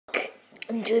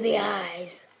into the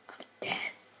eyes of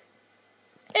death.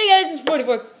 Hey guys, it's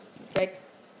 44. Right.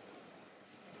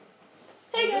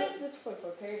 Hey guys, it's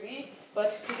 44 Kirby. But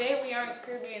today we aren't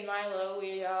Kirby and Milo,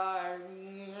 we are...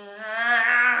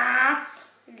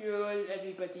 Hello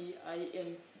everybody, I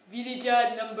am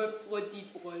villager number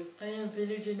 44. I am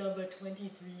villager number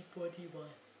 2341.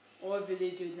 Or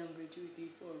villager number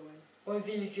 2341. Or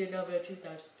villager number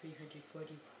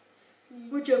 2341.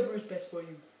 Whichever is best for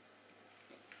you.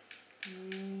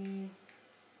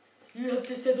 You have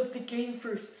to set up the game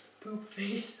first, poop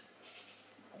face.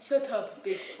 Shut up,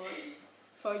 big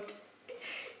fight.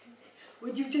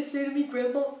 What'd you just say to me,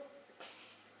 Grandma?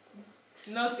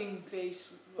 Nothing, face.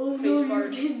 Oh face no,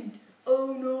 fart. you didn't.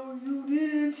 Oh no, you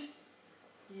didn't.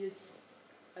 Yes,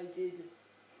 I did.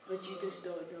 But you just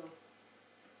don't know.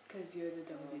 Because you're the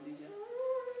dumb villager.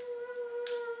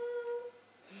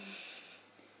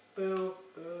 Boo,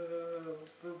 boo,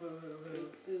 boo, boo, boo, boo.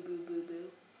 Boo, boo, boo, boo.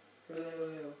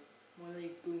 Boo. More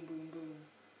like boom, boom, boom.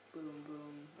 Boom,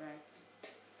 boom, right.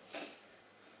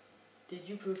 Did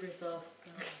you poop yourself?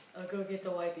 I'll go get the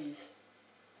wipies.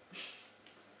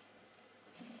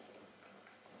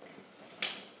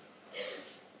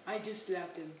 I just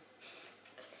slapped him.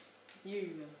 You're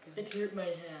welcome. It hurt my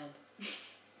hand.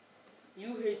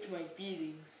 You hurt my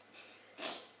feelings.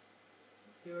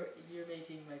 You're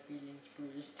making my feelings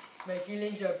bruised. My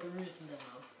feelings are bruised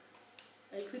now.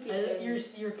 I put a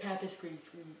helmet. Your cap is pretty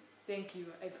sweet. Thank you.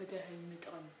 I put a helmet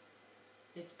on.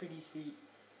 It's pretty sweet.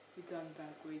 It's on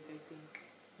backwards, I think.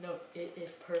 No,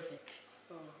 it's perfect.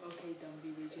 Oh, okay, dumb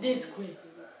villager. This quick.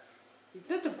 Is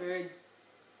that the bird?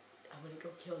 I'm gonna go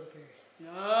kill the bird.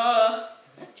 No.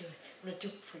 I'm gonna do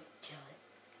kill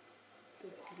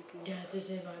it. Death is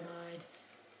in my mind.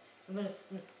 I'm gonna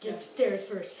get upstairs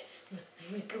first. I'm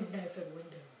gonna go knife at the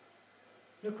window.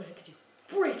 Look what I can do.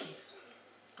 Break it.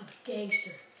 I'm a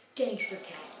gangster. Gangster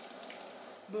cat.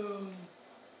 Boom.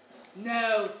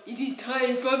 Now it is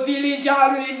time for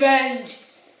villager revenge.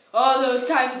 All those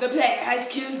times the player has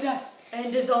killed us.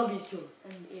 And the zombies too.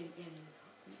 And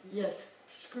Yes.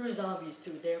 Screw zombies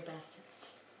too. They're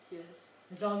bastards. yes.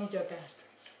 Zombies are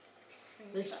bastards.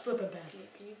 They're just flipping bastards.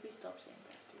 Can you please stop saying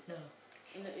bastards? No.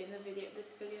 In the video,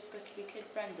 this video is supposed to be kid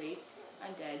friendly.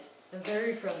 I'm dead. I'm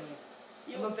very friendly.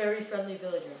 I'm a very friendly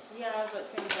villager. Yeah, but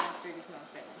saying bastard is not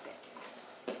friendly.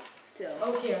 Still.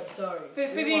 Okay, I'm sorry. For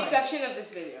the exception of this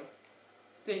video.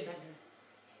 Leave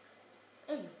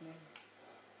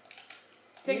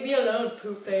Take me alone,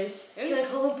 poop face. Can I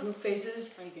call them poop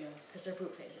faces? I guess. Because they're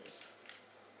poop faces.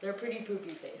 They're pretty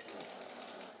poopy faces.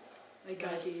 I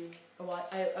got you. I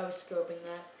was scoping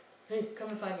that. Hey, come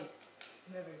and find me.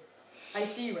 Never. I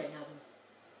see you right now.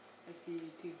 I see you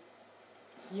too.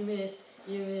 You missed.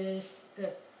 You missed.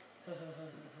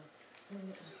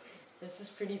 This is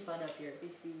pretty fun up here. I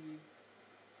see you.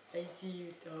 I see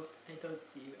you. Oh, I don't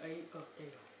see you. Are you? Oh, there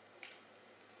you are.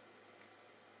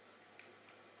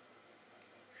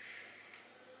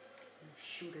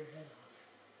 Shoot her head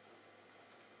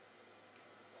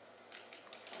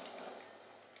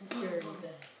off. Dirty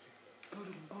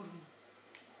bastard. Boom.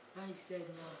 I said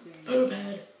nothing. Poop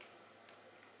head.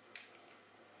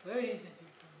 Where is it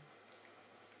from?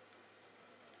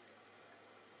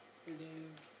 Hello.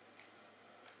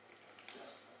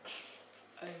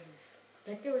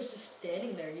 That guy was just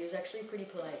standing there. He was actually pretty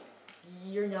polite.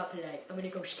 You're not polite. I'm gonna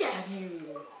go stab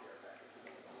you.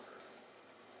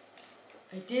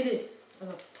 I did it.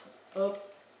 Oh.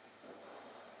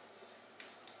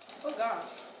 Oh gosh.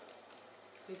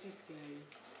 This is scary.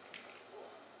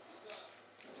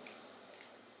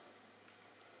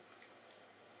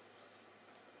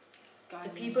 The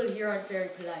people here aren't very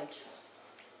polite.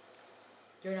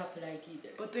 You're not polite either.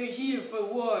 But they're here for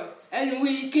war, and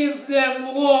we give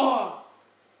them war!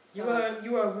 You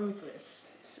are ruthless.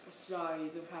 Sorry,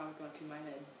 the power got to my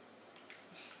head.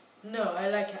 No, I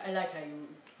like how you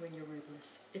when you're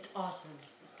ruthless. It's awesome.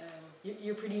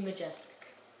 You're pretty majestic.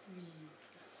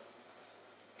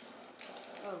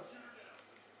 Oh.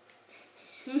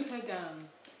 Shoot her down.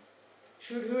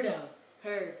 Shoot who down?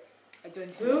 Her. I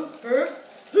don't Who? know. Her?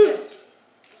 Yeah.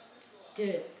 Get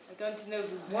it. I don't know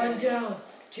who. One down.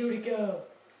 Two to go.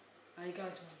 I got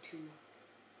one too.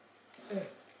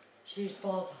 She's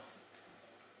balls off.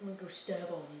 I'm gonna go stab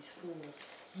all these fools.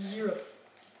 You're a...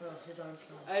 Well, his arm's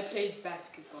gone. I played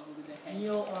basketball with the head.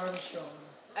 Neil Armstrong.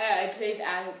 I played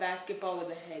basketball with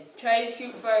the head. Try to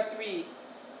shoot for a 3.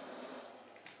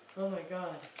 Oh my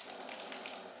god.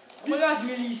 Oh my god. This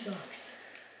really sucks.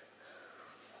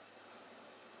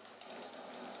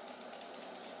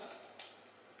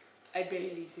 I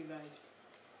barely survived.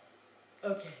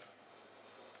 Okay.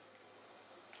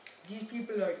 These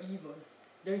people are evil.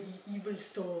 They're evil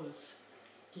souls.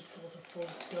 These souls are full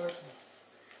of darkness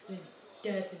and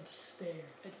death and despair.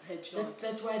 And headshots.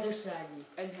 That's why they're saggy.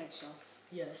 And headshots.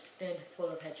 Yes, and full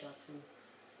of headshots too.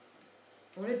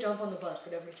 I want to jump on the bus,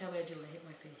 but every time I do, I hit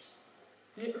my face.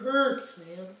 It hurts,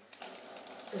 man.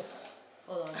 Ugh.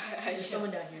 Hold on. There's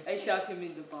someone down here. I shot him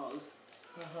in the balls.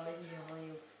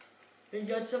 You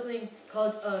got something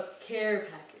called a care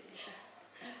package.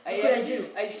 What did I do?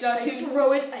 I shot him.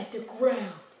 Throw it at the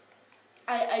ground.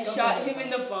 I shot him in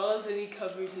the balls and he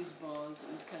covered his balls.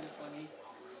 It was kind of funny.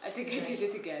 I think I did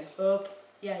it again. Oh,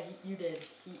 yeah, you did.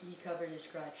 He covered his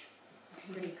crotch.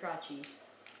 Pretty crotchy.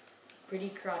 Pretty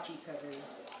crotchy covered.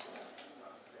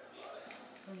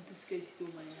 This guy's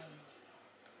doing my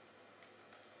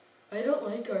I don't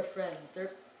like our friends.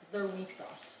 They're weak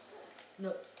sauce.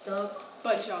 No, don't.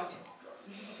 Butt shot.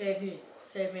 Save me.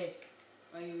 Save me.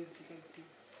 Why are you protecting?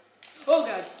 Oh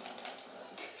god.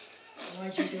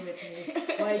 Why'd you do it to me?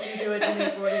 Why'd you do it to me,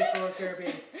 44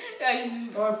 Kirby?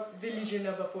 Or villager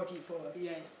number 44.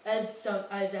 Yes.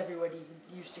 As everybody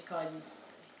used to call you.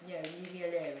 Yeah, leave me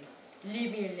alone.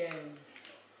 Leave me alone.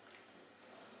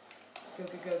 Go,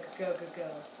 go, go, go, go, go,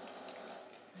 go.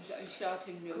 I shot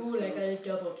him no Cool, scope. I got a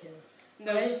double kill.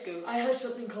 No scope. I have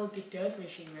something called the death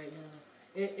machine right now.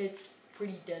 It's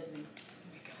pretty deadly. Oh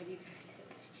my god, you got it.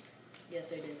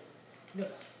 Yes, I did. No.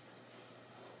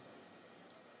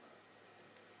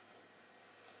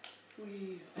 I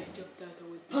jumped out the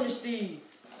window. Punish thee!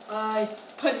 I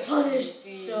Punish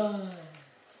thee! thee. I'm gonna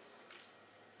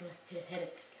hit a head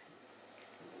at this guy.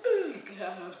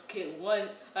 Okay,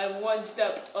 I'm one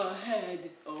step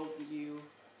ahead of you.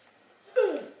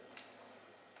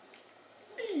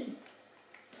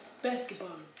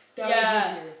 Basketball. That yeah, was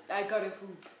easier. I got a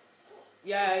hoop.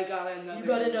 Yeah, I got another. You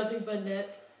got a nothing but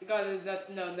net? You got a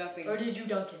no nothing. Or did you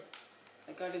dunk it?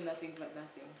 I got a nothing but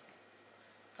nothing.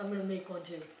 I'm gonna make one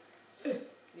too. You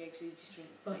actually just went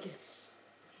Buckets.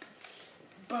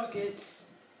 Buckets.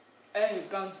 Hey,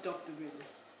 bounced off the rim.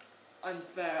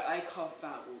 Unfair. I call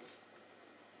fouls.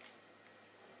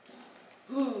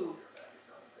 Ooh.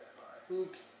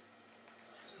 Oops.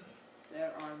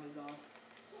 Their arm is off.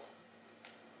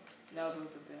 Now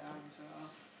both of their arms are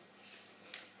off.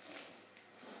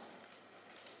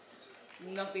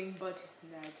 Nothing but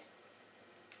net.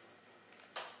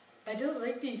 I don't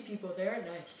like these people, they're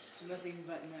nice. Nothing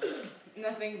but net.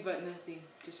 Nothing but nothing.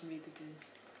 Just made it in.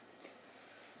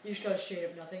 You just got straight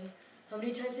up nothing. How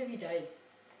many times have you died?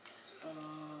 2.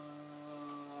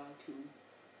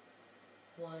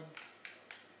 1.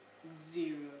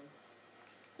 0.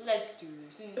 Let's do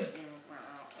this.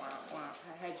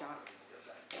 Headshot.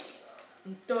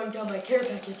 I'm throwing down my care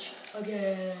package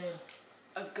again.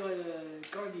 I've got a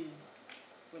guardian.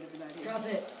 Whatever that is. Drop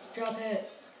it. Drop it.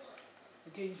 I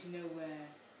don't know where.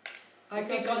 I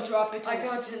think got I'll drop it. I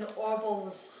got an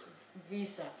Orbal's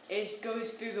VSAT. It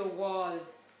goes through the wall.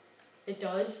 It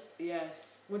does?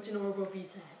 Yes. What's an Orbo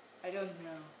VSAT? I don't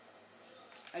know.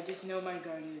 I just know my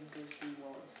guardian goes through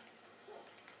walls.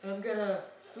 I'm gonna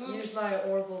use my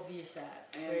Orbo VSAT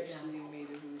I right actually now. made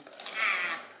a hoop.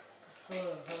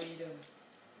 Hello, how are you doing?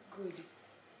 Good.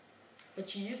 A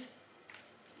cheese?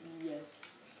 Yes.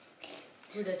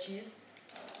 With a cheese?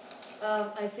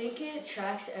 I think it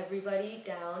tracks everybody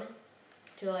down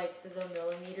to like the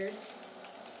millimeters.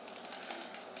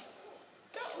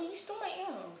 You stole my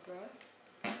ammo, bro.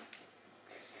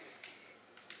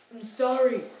 I'm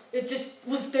sorry. It just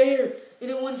was there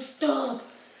and it wouldn't stop.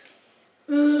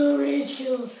 Ugh, rage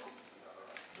kills.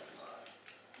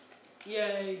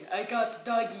 Yay, I got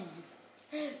doggies.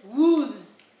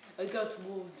 Wolves. I got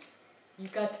wolves. You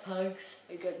got the pugs?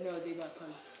 No, they got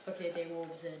pugs. Okay, they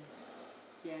wolves in.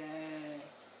 Yeah.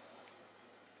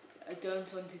 I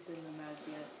don't want to send them out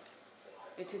yet.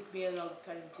 It took me a long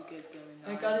time to get them.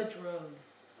 I got a drone.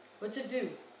 What's it do?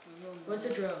 What's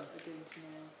a drone? I don't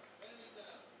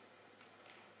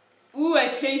know. Ooh, I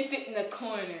placed it in the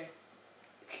corner.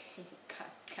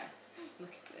 God.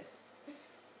 Look at this.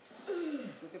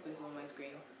 Look at this on my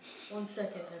screen. 1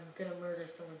 second, I'm gonna murder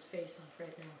someone's face off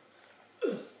right now.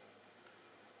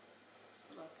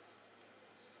 Look.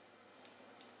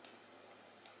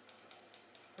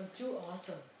 I'm too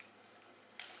awesome.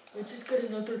 I just got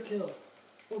another kill.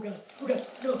 Oh god,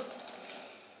 no.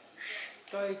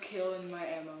 Got a kill and my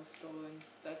ammo stolen.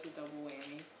 That's a double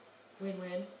whammy.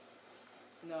 Win-win.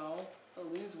 No, a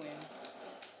lose win.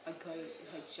 I got a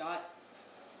headshot.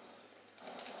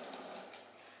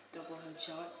 Double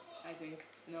headshot, I think.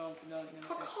 No. No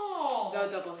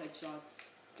double headshots.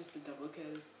 Just a double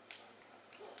kill.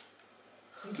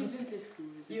 Isn't this cool?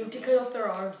 You have to cut off their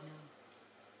arms now.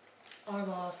 Arm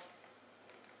off.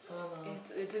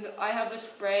 I have a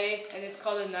spray and it's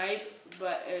called a knife,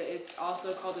 but it's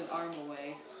also called an arm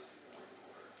away.